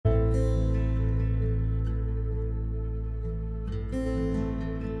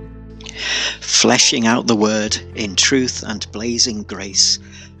Fleshing Out the Word in Truth and Blazing Grace,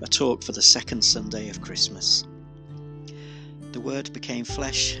 a talk for the second Sunday of Christmas. The Word became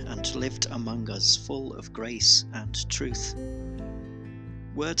flesh and lived among us, full of grace and truth.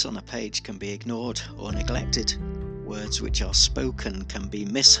 Words on a page can be ignored or neglected. Words which are spoken can be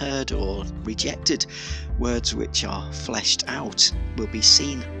misheard or rejected. Words which are fleshed out will be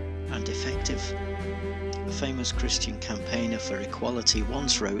seen and effective. A famous Christian campaigner for equality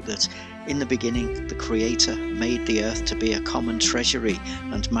once wrote that, in the beginning, the Creator made the earth to be a common treasury,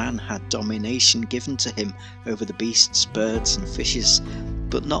 and man had domination given to him over the beasts, birds, and fishes.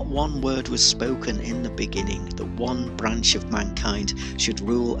 But not one word was spoken in the beginning that one branch of mankind should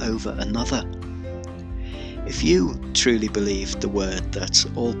rule over another. If you truly believe the word that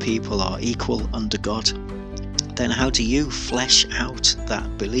all people are equal under God, then how do you flesh out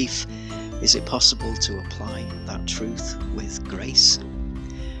that belief? Is it possible to apply that truth with grace?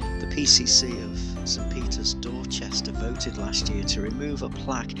 The PCC of St Peter's, Dorchester voted last year to remove a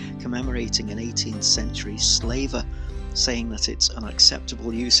plaque commemorating an 18th century slaver, saying that its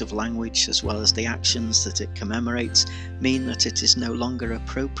unacceptable use of language as well as the actions that it commemorates mean that it is no longer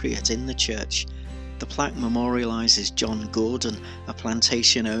appropriate in the church. The plaque memorialises John Gordon, a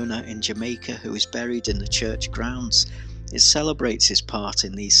plantation owner in Jamaica who is buried in the church grounds. It celebrates his part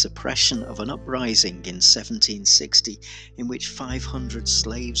in the suppression of an uprising in 1760 in which 500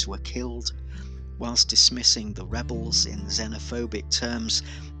 slaves were killed. Whilst dismissing the rebels in xenophobic terms,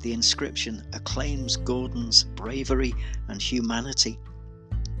 the inscription acclaims Gordon's bravery and humanity.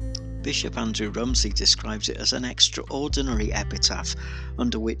 Bishop Andrew Rumsey describes it as an extraordinary epitaph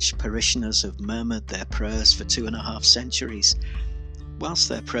under which parishioners have murmured their prayers for 2.5 centuries. Whilst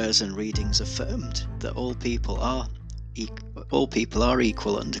their prayers and readings affirmed that all people are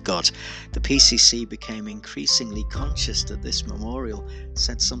equal under God, the PCC became increasingly conscious that this memorial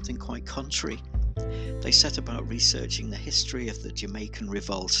said something quite contrary. They set about researching the history of the Jamaican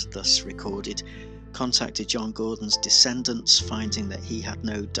revolt thus recorded, contacted John Gordon's descendants, finding that he had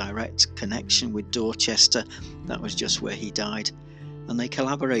no direct connection with Dorchester, that was just where he died, and they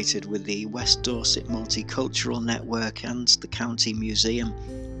collaborated with the West Dorset Multicultural Network and the County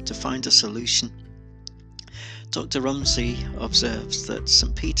Museum to find a solution. Dr. Rumsey observes that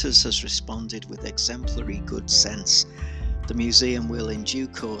St Peter's has responded with exemplary good sense. The museum will in due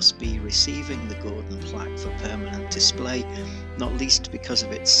course be receiving the Gordon plaque for permanent display, not least because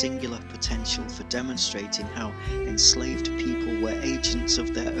of its singular potential for demonstrating how enslaved people were agents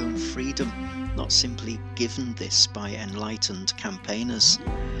of their own freedom, not simply given this by enlightened campaigners.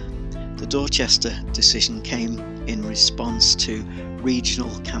 The Dorchester decision came in response to regional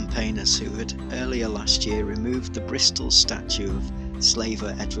campaigners who had earlier last year removed the Bristol statue of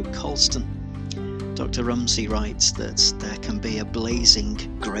slaver Edward Colston. Dr. Rumsey writes that there can be a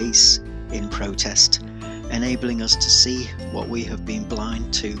blazing grace in protest, enabling us to see what we have been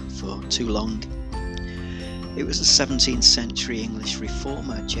blind to for too long. It was the 17th century English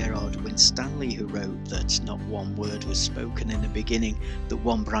reformer Gerard Winstanley who wrote that not one word was spoken in the beginning, that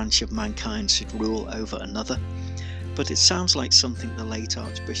one branch of mankind should rule over another. But it sounds like something the late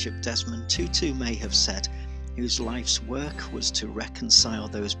Archbishop Desmond Tutu may have said, whose life's work was to reconcile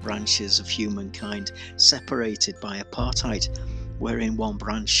those branches of humankind separated by apartheid, wherein one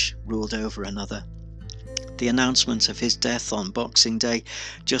branch ruled over another. The announcement of his death on Boxing Day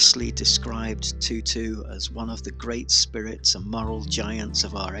justly described Tutu as one of the great spirits and moral giants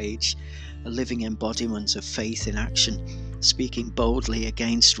of our age, a living embodiment of faith in action, speaking boldly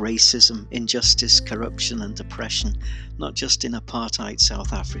against racism, injustice, corruption and oppression, not just in apartheid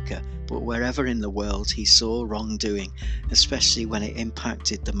South Africa, but wherever in the world he saw wrongdoing, especially when it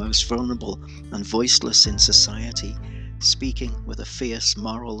impacted the most vulnerable and voiceless in society, speaking with a fierce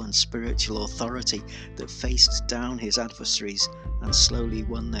moral and spiritual authority that faced down his adversaries and slowly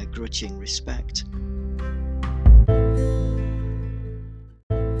won their grudging respect.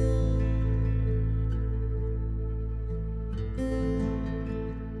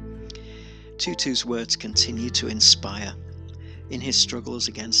 Tutu's words continue to inspire. In his struggles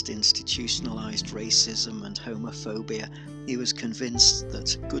against institutionalized racism and homophobia, he was convinced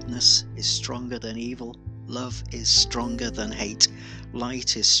that goodness is stronger than evil, love is stronger than hate,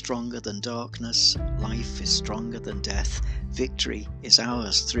 light is stronger than darkness, life is stronger than death, victory is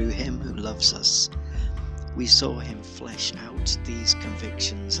ours through him who loves us. We saw him flesh out these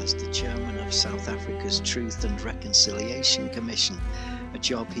convictions as the chairman of South Africa's Truth and Reconciliation Commission, a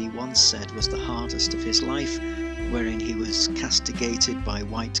job he once said was the hardest of his life, wherein he was castigated by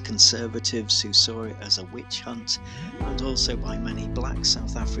white conservatives who saw it as a witch hunt, and also by many black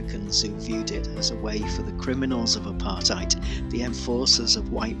South Africans who viewed it as a way for the criminals of apartheid, the enforcers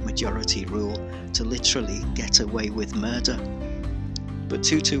of white majority rule, to literally get away with murder. But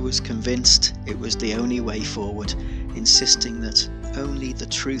Tutu was convinced it was the only way forward, insisting that only the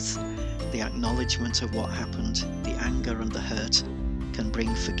truth, the acknowledgement of what happened, the anger and the hurt, can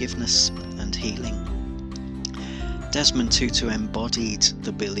bring forgiveness and healing. Desmond Tutu embodied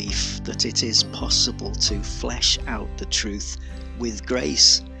the belief that it is possible to flesh out the truth with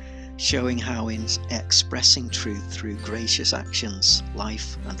grace, showing how in expressing truth through gracious actions,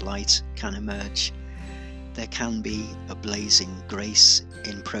 life and light can emerge. There can be a blazing grace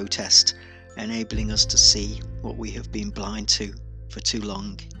in protest, enabling us to see what we have been blind to for too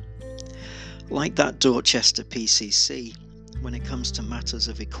long. Like that Dorchester PCC, when it comes to matters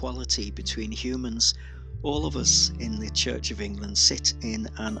of equality between humans, all of us in the Church of England sit in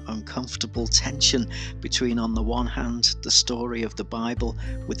an uncomfortable tension between, on the one hand, the story of the Bible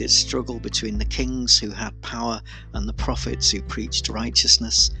with its struggle between the kings who had power and the prophets who preached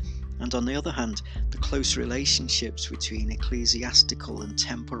righteousness, and on the other hand, the close relationships between ecclesiastical and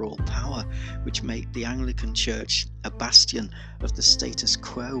temporal power, which make the Anglican Church a bastion of the status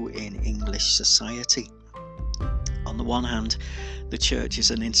quo in English society. On the one hand, the Church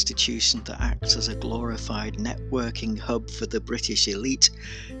is an institution that acts as a glorified networking hub for the British elite,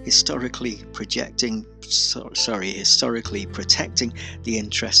 historically protecting the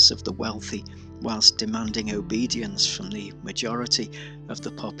interests of the wealthy, whilst demanding obedience from the majority of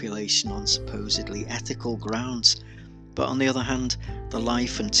the population on supposedly ethical grounds. But on the other hand, the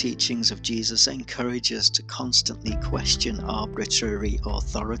life and teachings of Jesus encourage us to constantly question arbitrary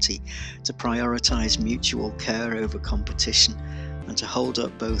authority, to prioritize mutual care over competition, and to hold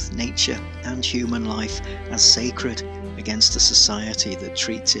up both nature and human life as sacred against a society that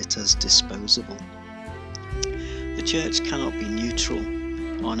treats it as disposable. The Church cannot be neutral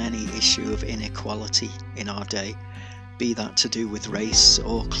on any issue of inequality in our day, be that to do with race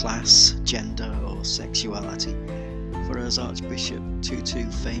or class, gender or sexuality. For as Archbishop Tutu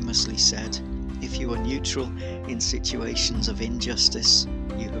famously said, if you are neutral in situations of injustice,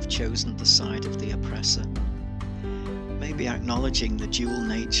 you have chosen the side of the oppressor. Maybe acknowledging the dual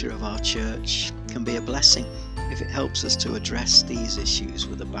nature of our church can be a blessing if it helps us to address these issues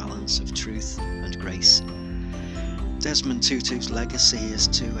with a balance of truth and grace. Desmond Tutu's legacy is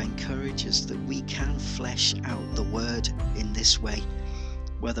to encourage us that we can flesh out the word in this way,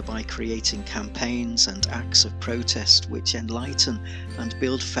 whether by creating campaigns and acts of protest which enlighten and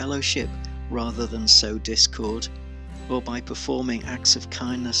build fellowship rather than sow discord, or by performing acts of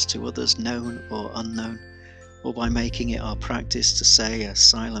kindness to others known or unknown, or by making it our practice to say a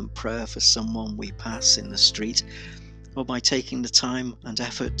silent prayer for someone we pass in the street, or by taking the time and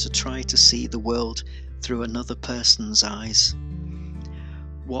effort to try to see the world through another person's eyes.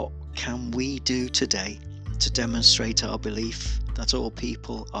 What can we do today to demonstrate our belief that all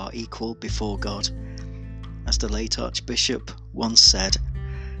people are equal before God? As the late Archbishop once said,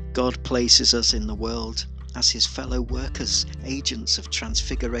 God places us in the world as his fellow workers, agents of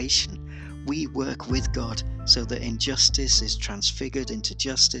transfiguration. We work with God so that injustice is transfigured into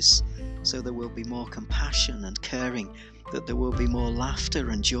justice, so there will be more compassion and caring, that there will be more laughter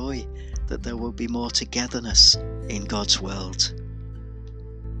and joy, that there will be more togetherness in God's world.